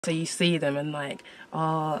So you see them, and like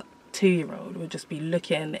our 2-year-old would just be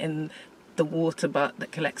looking in the water butt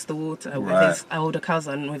that collects the water with his older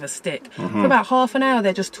cousin with a stick. For about half an hour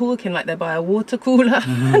they're just talking like they're by a water cooler.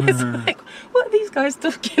 And it's like, what are these guys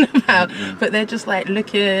talking about? But they're just like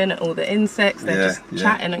looking at all the insects, they're just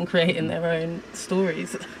chatting and creating their own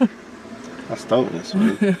stories. That's dopeness,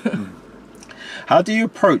 man. How do you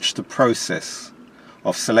approach the process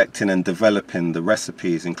of selecting and developing the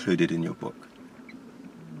recipes included in your book?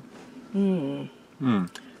 Do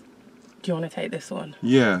you want to take this one?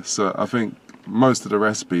 Yeah, so I think most of the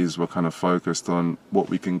recipes were kind of focused on what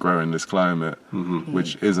we can grow in this climate,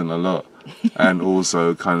 which isn't a lot. And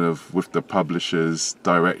also kind of with the publisher's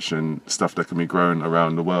direction, stuff that can be grown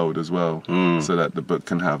around the world as well, so that the book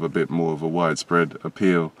can have a bit more of a widespread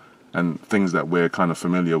appeal and things that we're kind of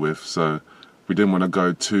familiar with. So we didn't want to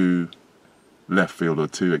go too left field or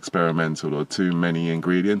too experimental or too many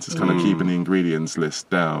ingredients. It's kind of keeping the ingredients list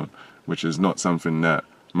down, which is not something that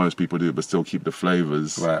most people do, but still keep the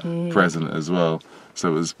flavors present as well. So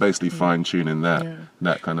it was basically fine-tuning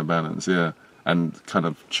that kind of balance, and kind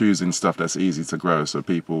of choosing stuff that's easy to grow, so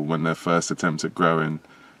people, when their first attempt at growing,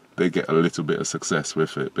 they get a little bit of success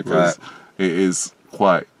with it, because it is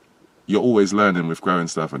quite, you're always learning with growing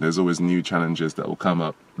stuff, and there's always new challenges that will come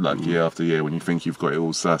up like year after year. When you think you've got it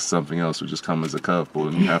all sussed, something else will just come as a curveball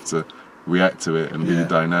and you have to react to it and be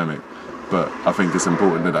dynamic. But I think it's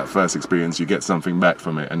important that first experience, you get something back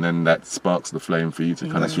from it, and then that sparks the flame for you to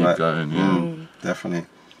kind of keep going. Definitely.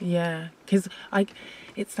 Yeah, because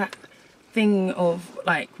it's that thing of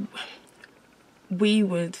like,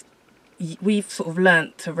 we've sort of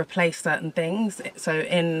learnt to replace certain things. So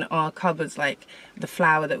in our cupboards, like the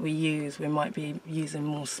flour that we use, we might be using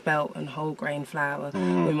more spelt and whole grain flour.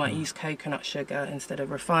 We might use coconut sugar instead of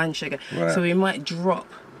refined sugar. So we might drop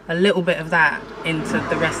a little bit of that into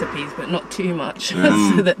the recipes, but not too much,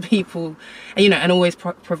 so that people, and always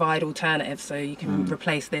provide alternatives, so you can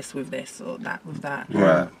replace this with this or that with that,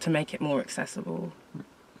 to make it more accessible.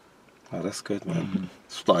 Oh, that's good, man.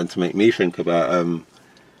 It's starting to make me think about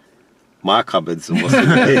my cupboards and what's in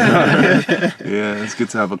there. It's good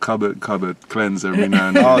to have a cupboard cleanse every now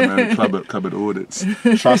and then, cupboard audits.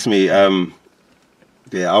 Trust me,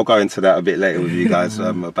 I'll go into that a bit later with you guys,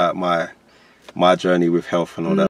 about my journey with health and all that.